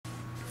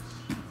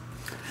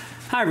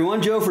Hi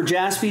everyone, Joe for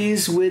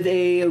Jaspy's with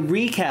a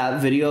recap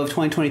video of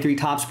 2023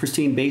 Topps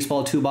Pristine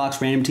Baseball 2-Box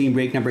Random Team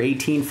Break number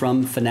 18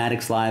 from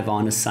Fanatics Live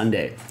on a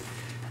Sunday.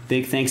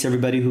 Big thanks to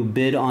everybody who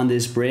bid on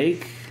this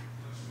break.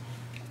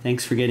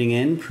 Thanks for getting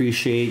in,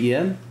 appreciate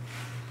you.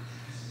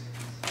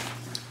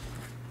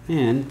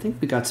 And I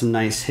think we got some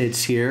nice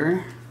hits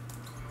here.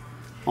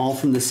 All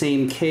from the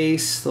same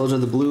case. Those are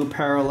the blue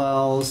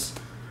parallels.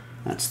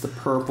 That's the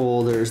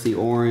purple, there's the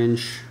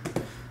orange.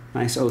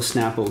 Nice Oh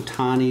Snap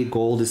Ohtani,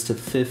 gold is to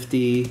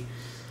 50.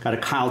 Got a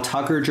Kyle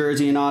Tucker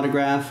jersey and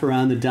autograph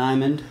around the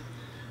diamond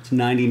to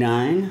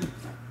 99.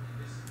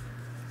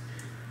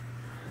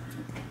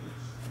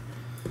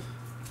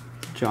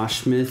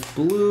 Josh Smith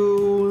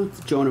blue,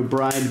 Jonah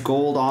Bride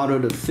gold auto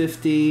to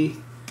 50.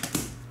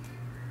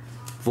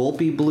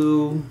 Volpe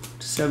blue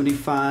to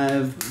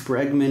 75,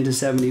 Bregman to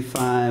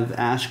 75,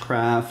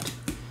 Ashcraft.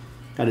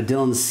 Got a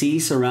Dylan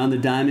Cease around the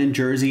diamond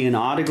jersey and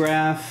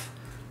autograph,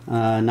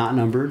 not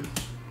numbered.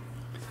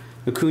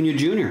 Acuna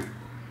Jr.,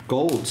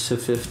 gold to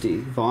 50.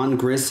 Vaughn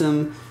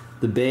Grissom,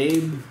 the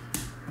Babe.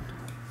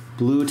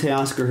 Blue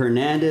Teoscar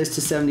Hernandez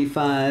to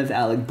 75.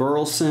 Alec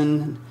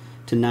Burleson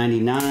to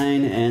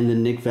 99. And the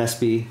Nick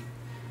Vespi,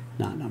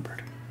 not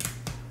numbered.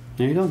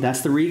 There you go.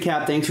 That's the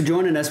recap. Thanks for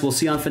joining us. We'll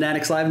see you on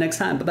Fanatics Live next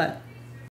time. Bye-bye.